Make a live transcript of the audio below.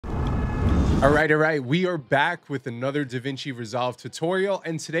All right. We are back with another DaVinci Resolve tutorial,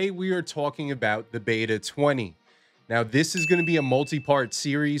 and today we are talking about the Beta 20. Now, this is going to be a multi-part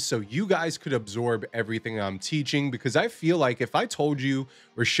series, so you guys could absorb everything I'm teaching, because I feel like if I told you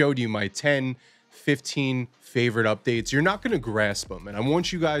or showed you my 10, 15 favorite updates, you're not going to grasp them. And I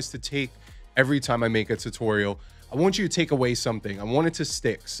want you guys to take, every time I make a tutorial, I want you to take away something. I want it to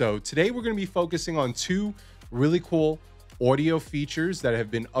stick. So today we're going to be focusing on two really cool audio features that have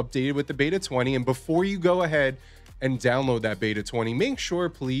been updated with the Beta 20. And before you go ahead and download that Beta 20, make sure,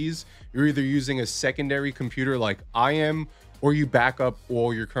 please, you're either using a secondary computer like I am, or you back up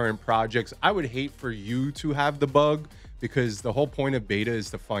all your current projects. I would hate for you to have the bug, because the whole point of beta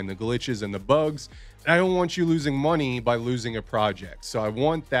is to find the glitches and the bugs. And I don't want you losing money by losing a project. So I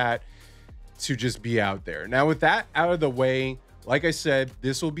want that to just be out there. Now, with that out of the way, like I said,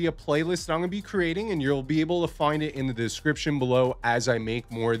 this will be a playlist that I'm going to be creating, and you'll be able to find it in the description below as I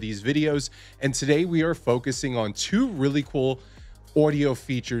make more of these videos. And today we are focusing on two really cool audio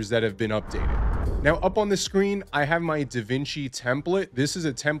features that have been updated. Now, up on the screen, I have my DaVinci template. This is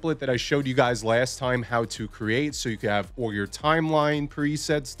a template that I showed you guys last time how to create, so you can have all your timeline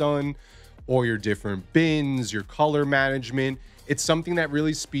presets done, all your different bins, your color management. It's something that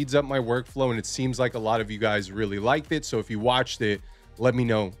really speeds up my workflow, and it seems like a lot of you guys really liked it. So if you watched it, let me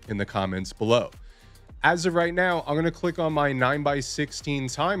know in the comments below. As of right now, I'm going to click on my 9:16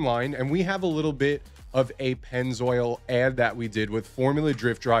 timeline, and we have a little bit of a Pennzoil ad that we did with Formula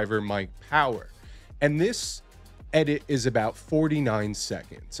Drift driver Mike Power. And this edit is about 49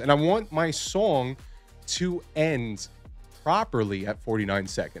 seconds. And I want my song to end properly at 49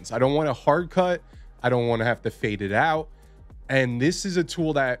 seconds. I don't want a hard cut. I don't want to have to fade it out. And this is a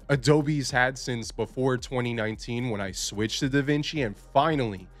tool that Adobe's had since before 2019 when I switched to DaVinci. And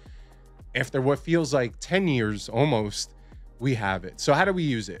finally, after what feels like 10 years almost, we have it. So how do we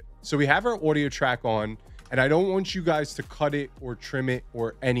use it? So we have our audio track on, and I don't want you guys to cut it or trim it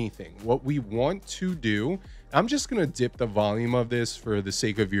or anything. What we want to do, I'm just going to dip the volume of this for the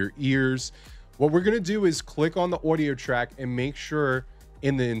sake of your ears. What we're going to do is click on the audio track and make sure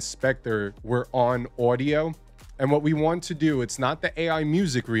in the inspector we're on audio. And what we want to do, it's not the AI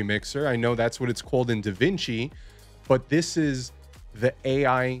music remixer. I know that's what it's called in DaVinci, but this is the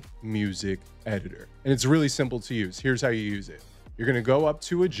AI music editor. And it's really simple to use. Here's how you use it. You're going to go up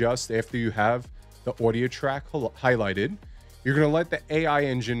to adjust after you have the audio track highlighted. You're going to let the AI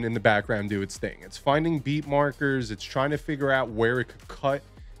engine in the background do its thing. It's finding beat markers. It's trying to figure out where it could cut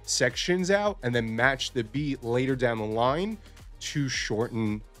sections out and then match the beat later down the line to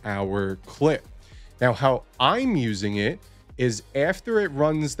shorten our clip. Now, how I'm using it is after it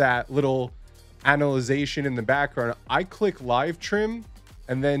runs that little analyzation in the background, I click live trim,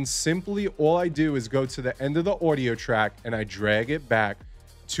 and then simply all I do is go to the end of the audio track and I drag it back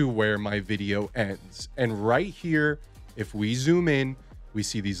to where my video ends. And right here, if we zoom in, we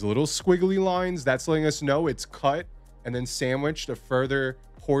see these little squiggly lines. That's letting us know it's cut and then sandwiched a further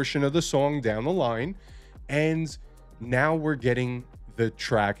portion of the song down the line. And now we're getting the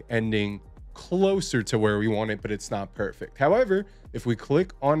track ending closer to where we want it, but it's not perfect. However, if we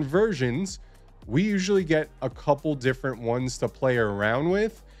click on versions, we usually get a couple different ones to play around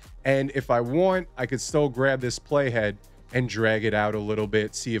with. And if I want, I could still grab this playhead and drag it out a little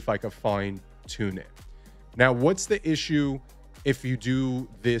bit, see if I could fine tune it. Now, what's the issue if you do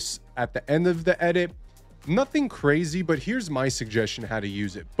this at the end of the edit? Nothing crazy, but here's my suggestion how to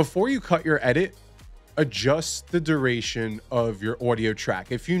use it. Before you cut your edit, adjust the duration of your audio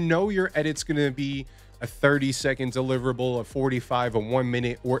track. If you know your edit's going to be a 30-second deliverable, a 45, a 1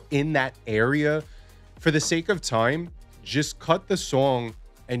 minute, or in that area, for the sake of time, just cut the song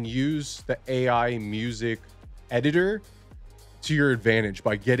and use the AI music editor to your advantage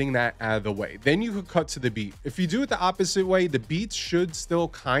by getting that out of the way. Then you could cut to the beat. If you do it the opposite way, the beats should still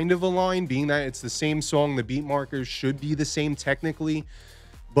kind of align, being that it's the same song. The beat markers should be the same technically,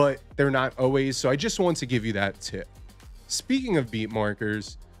 but they're not always. So I just want to give you that tip. Speaking of beat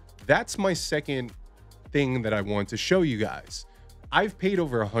markers, that's my second thing that I want to show you guys. I've paid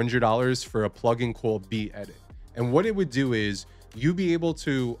over $100 for a plugin called Beat Edit. And what it would do is you'd be able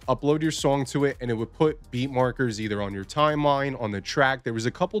to upload your song to it, and it would put beat markers either on your timeline, on the track. There was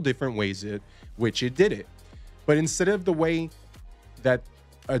a couple different ways which it did it. But instead of the way that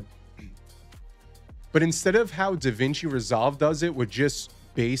instead of how DaVinci Resolve does it with just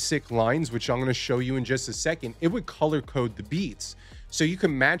basic lines, which I'm going to show you in just a second, it would color code the beats. So you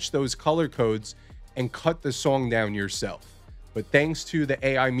can match those color codes and cut the song down yourself. But thanks to the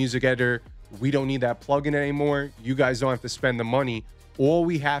AI music editor, we don't need that plugin anymore. You guys don't have to spend the money. All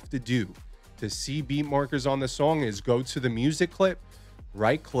we have to do to see beat markers on the song is go to the music clip,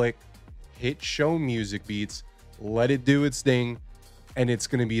 right click, hit show music beats, let it do its thing, and it's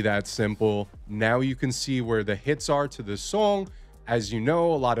going to be that simple. Now you can see where the hits are to the song. As you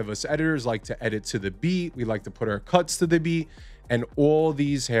know, a lot of us editors like to edit to the beat. We like to put our cuts to the beat, and all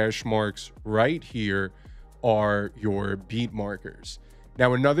these hash marks right here are your beat markers.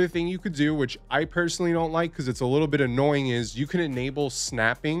 Now, another thing you could do, which I personally don't like because it's a little bit annoying, is you can enable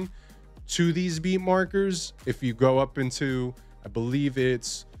snapping to these beat markers. If you go up into, I believe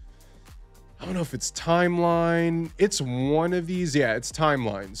it's, I don't know if it's timeline. It's one of these. Yeah, it's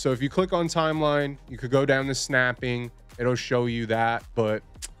timeline. So if you click on timeline, you could go down to snapping. It'll show you that, but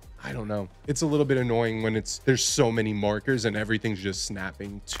I don't know. It's a little bit annoying when there's so many markers and everything's just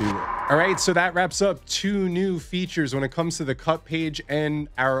snapping to it. All right, so that wraps up 2 new features when it comes to the cut page and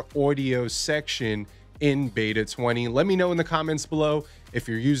our audio section in beta 20. Let me know in the comments below if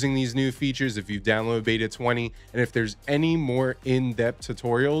you're using these new features, if you've downloaded beta 20, and if there's any more in-depth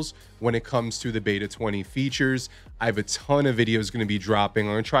tutorials when it comes to the beta 20 features. I have a ton of videos going to be dropping.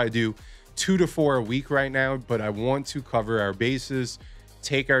 I'm going to try to do 2 to 4 a week right now, but I want to cover our bases,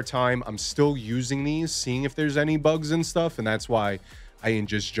 take our time. I'm still using these, seeing if there's any bugs and stuff, and that's why I didn't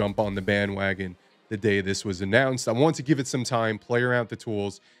just jump on the bandwagon the day this was announced. I want to give it some time, play around with the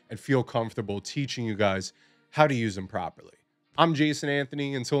tools, and feel comfortable teaching you guys how to use them properly. I'm Jason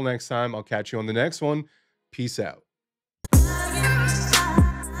Anthony. Until next time, I'll catch you on the next one. Peace out.